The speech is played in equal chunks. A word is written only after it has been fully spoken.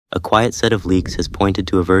A quiet set of leaks has pointed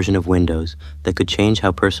to a version of Windows that could change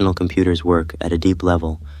how personal computers work at a deep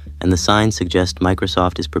level, and the signs suggest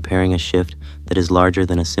Microsoft is preparing a shift that is larger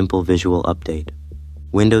than a simple visual update.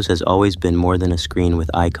 Windows has always been more than a screen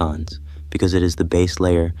with icons, because it is the base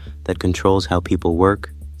layer that controls how people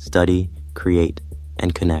work, study, create,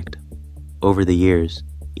 and connect. Over the years,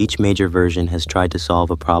 each major version has tried to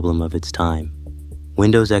solve a problem of its time.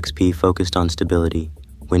 Windows XP focused on stability,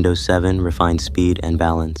 Windows 7 refined speed and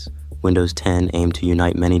balance, Windows 10 aimed to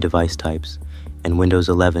unite many device types, and Windows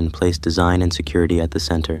 11 placed design and security at the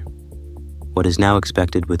center. What is now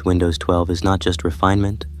expected with Windows 12 is not just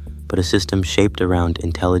refinement, but a system shaped around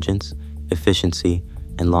intelligence, efficiency,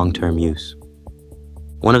 and long-term use.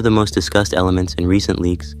 One of the most discussed elements in recent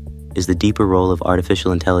leaks is the deeper role of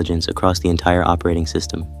artificial intelligence across the entire operating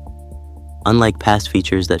system. Unlike past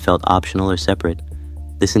features that felt optional or separate,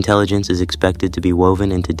 this intelligence is expected to be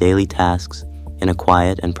woven into daily tasks in a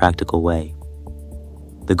quiet and practical way.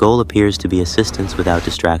 The goal appears to be assistance without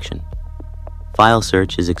distraction. File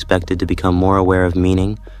search is expected to become more aware of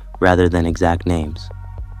meaning rather than exact names.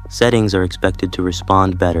 Settings are expected to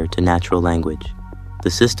respond better to natural language.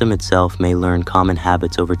 The system itself may learn common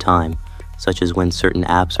habits over time, such as when certain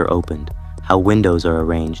apps are opened, how windows are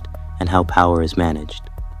arranged, and how power is managed.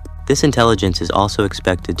 This intelligence is also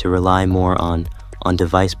expected to rely more on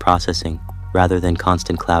device processing rather than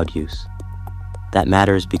constant cloud use. That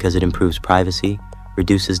matters because it improves privacy,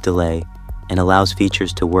 reduces delay, and allows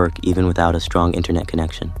features to work even without a strong internet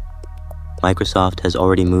connection. Microsoft has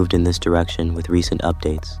already moved in this direction with recent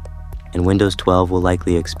updates, and Windows 12 will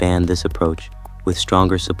likely expand this approach with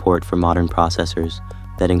stronger support for modern processors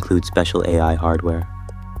that include special AI hardware.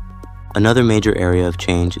 Another major area of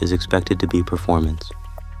change is expected to be performance.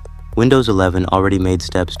 Windows 11 already made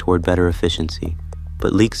steps toward better efficiency,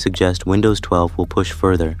 but leaks suggest Windows 12 will push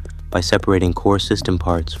further by separating core system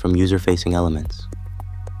parts from user-facing elements.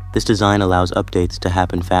 This design allows updates to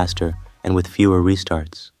happen faster and with fewer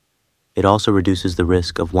restarts. It also reduces the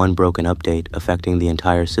risk of one broken update affecting the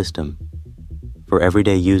entire system. For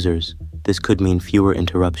everyday users, this could mean fewer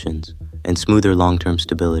interruptions and smoother long-term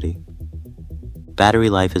stability. Battery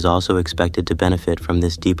life is also expected to benefit from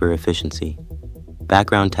this deeper efficiency.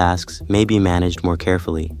 Background tasks may be managed more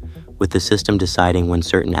carefully, with the system deciding when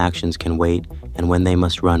certain actions can wait and when they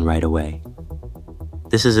must run right away.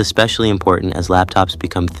 This is especially important as laptops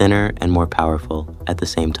become thinner and more powerful at the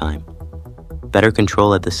same time. Better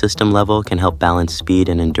control at the system level can help balance speed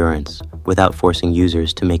and endurance without forcing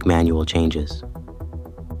users to make manual changes.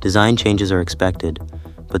 Design changes are expected,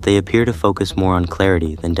 but they appear to focus more on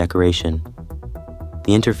clarity than decoration.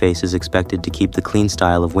 The interface is expected to keep the clean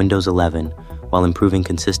style of Windows 11 while improving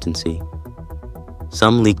consistency.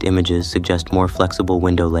 Some leaked images suggest more flexible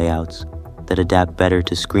window layouts that adapt better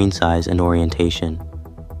to screen size and orientation.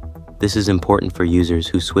 This is important for users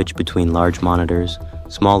who switch between large monitors,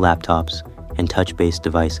 small laptops, and touch-based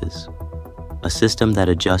devices. A system that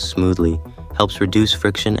adjusts smoothly helps reduce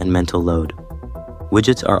friction and mental load.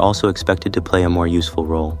 Widgets are also expected to play a more useful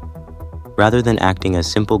role. Rather than acting as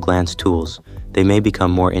simple glance tools, they may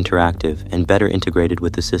become more interactive and better integrated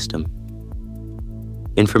with the system.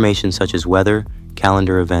 Information such as weather,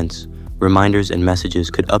 calendar events, reminders, and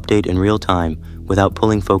messages could update in real time without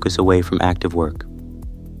pulling focus away from active work.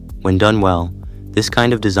 When done well, this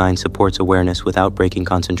kind of design supports awareness without breaking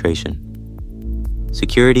concentration.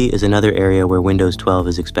 Security is another area where Windows 12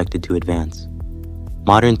 is expected to advance.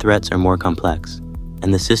 Modern threats are more complex,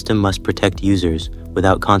 and the system must protect users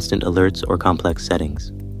without constant alerts or complex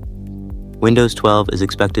settings. Windows 12 is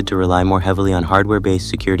expected to rely more heavily on hardware-based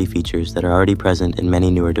security features that are already present in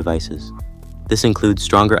many newer devices. This includes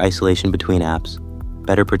stronger isolation between apps,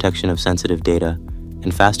 better protection of sensitive data,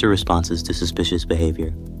 and faster responses to suspicious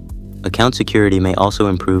behavior. Account security may also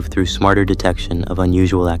improve through smarter detection of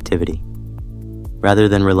unusual activity. Rather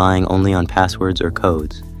than relying only on passwords or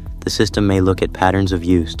codes, the system may look at patterns of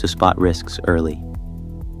use to spot risks early.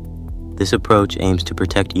 This approach aims to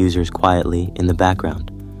protect users quietly in the background,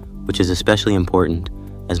 which is especially important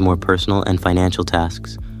as more personal and financial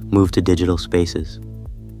tasks move to digital spaces.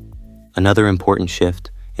 Another important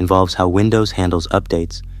shift involves how Windows handles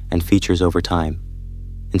updates and features over time.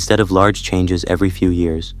 Instead of large changes every few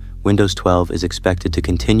years, Windows 12 is expected to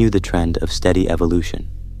continue the trend of steady evolution.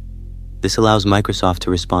 This allows Microsoft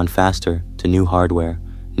to respond faster to new hardware,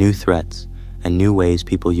 new threats, and new ways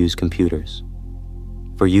people use computers.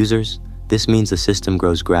 For users, this means the system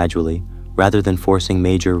grows gradually rather than forcing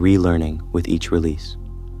major relearning with each release.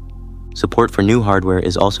 Support for new hardware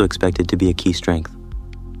is also expected to be a key strength.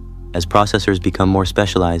 As processors become more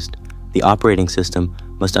specialized, the operating system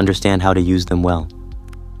must understand how to use them well.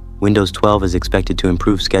 Windows 12 is expected to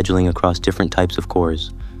improve scheduling across different types of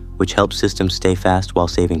cores, which helps systems stay fast while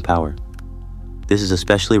saving power. This is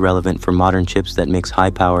especially relevant for modern chips that mix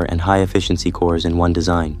high power and high efficiency cores in one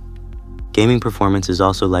design. Gaming performance is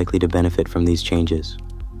also likely to benefit from these changes.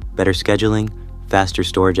 Better scheduling, faster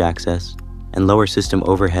storage access, and lower system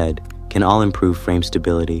overhead can all improve frame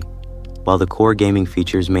stability. While the core gaming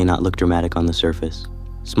features may not look dramatic on the surface,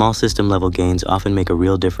 small system-level gains often make a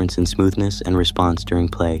real difference in smoothness and response during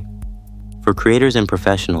play. For creators and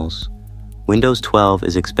professionals, Windows 12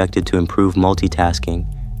 is expected to improve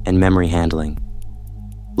multitasking and memory handling.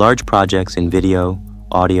 Large projects in video,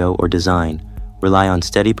 audio, or design rely on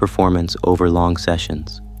steady performance over long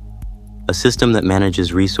sessions. A system that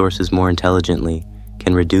manages resources more intelligently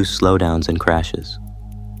can reduce slowdowns and crashes.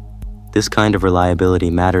 This kind of reliability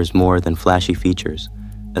matters more than flashy features,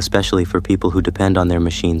 especially for people who depend on their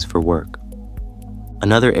machines for work.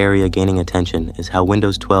 Another area gaining attention is how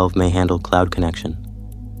Windows 12 may handle cloud connection.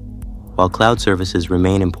 While cloud services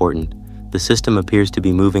remain important, the system appears to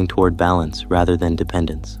be moving toward balance rather than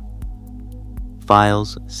dependence.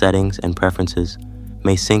 Files, settings, and preferences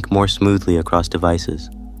may sync more smoothly across devices,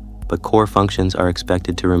 but core functions are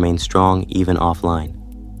expected to remain strong even offline.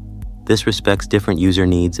 This respects different user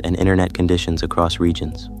needs and internet conditions across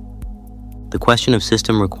regions. The question of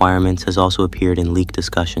system requirements has also appeared in leaked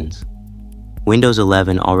discussions. Windows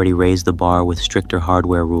 11 already raised the bar with stricter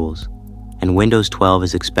hardware rules, and Windows 12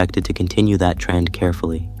 is expected to continue that trend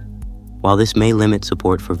carefully. While this may limit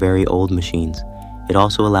support for very old machines, it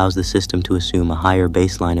also allows the system to assume a higher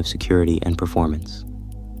baseline of security and performance.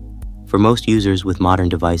 For most users with modern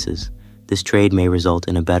devices, this trade may result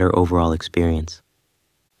in a better overall experience.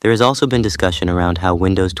 There has also been discussion around how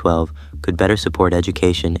Windows 12 could better support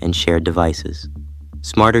education and shared devices.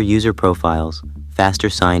 Smarter user profiles, faster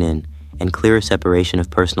sign-in, and clearer separation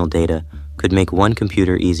of personal data could make one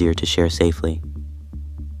computer easier to share safely.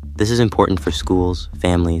 This is important for schools,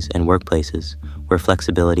 families, and workplaces, where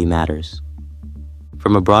flexibility matters.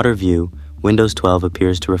 From a broader view, Windows 12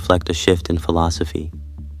 appears to reflect a shift in philosophy.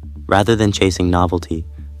 Rather than chasing novelty,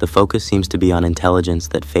 the focus seems to be on intelligence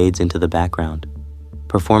that fades into the background,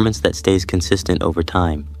 performance that stays consistent over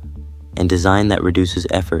time, and design that reduces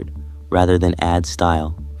effort rather than adds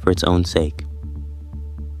style for its own sake.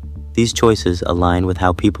 These choices align with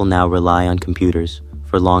how people now rely on computers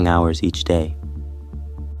for long hours each day.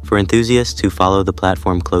 For enthusiasts who follow the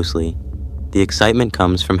platform closely, the excitement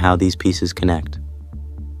comes from how these pieces connect.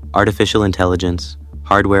 Artificial intelligence,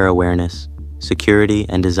 hardware awareness, security,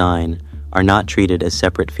 and design are not treated as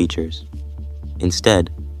separate features. Instead,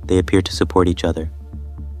 they appear to support each other.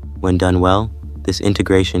 When done well, this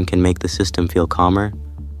integration can make the system feel calmer,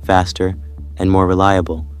 faster, and more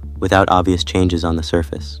reliable without obvious changes on the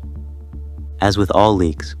surface. As with all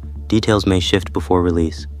leaks, details may shift before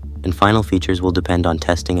release, and final features will depend on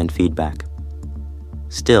testing and feedback.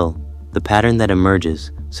 Still, the pattern that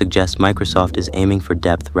emerges suggests Microsoft is aiming for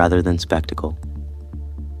depth rather than spectacle.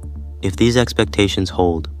 If these expectations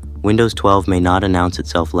hold, Windows 12 may not announce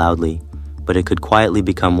itself loudly, but it could quietly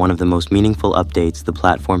become one of the most meaningful updates the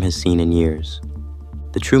platform has seen in years.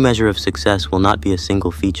 The true measure of success will not be a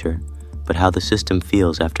single feature, but how the system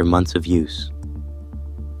feels after months of use.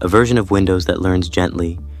 A version of Windows that learns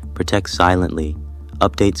gently, protects silently,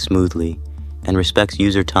 updates smoothly, and respects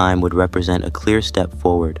user time would represent a clear step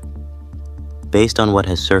forward. Based on what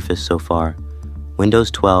has surfaced so far, Windows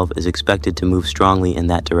 12 is expected to move strongly in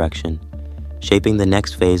that direction, shaping the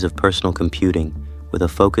next phase of personal computing with a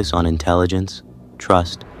focus on intelligence,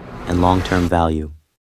 trust, and long-term value.